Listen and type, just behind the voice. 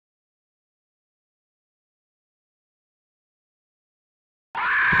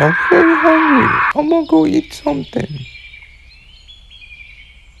I'm very hungry. I'm gonna go eat something.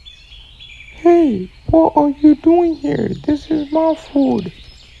 Hey, what are you doing here? This is my food.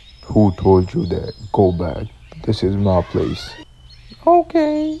 Who told you that? Go back. This is my place.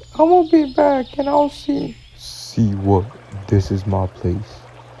 Okay, I'm gonna be back and I'll see. See what? This is my place.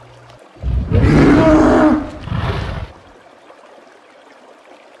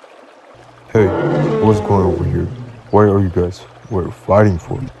 Hey, what's going over here? Why are you guys fighting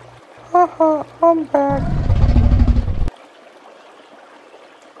for? Haha, I'm back.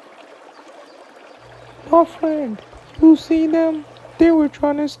 My friend, you see them? They were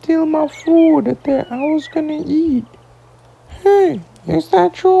trying to steal my food that I was gonna eat. Hey, is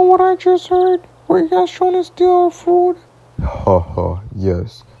that true what I just heard? Were you guys trying to steal our food? Haha,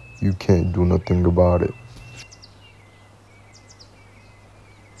 yes. You can't do nothing about it.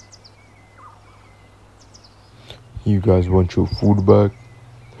 You guys want your food back?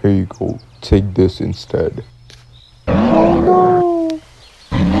 Here you go. Take this instead. Oh no!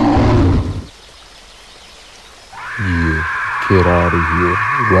 Yeah, get out of here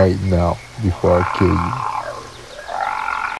right now before I kill you.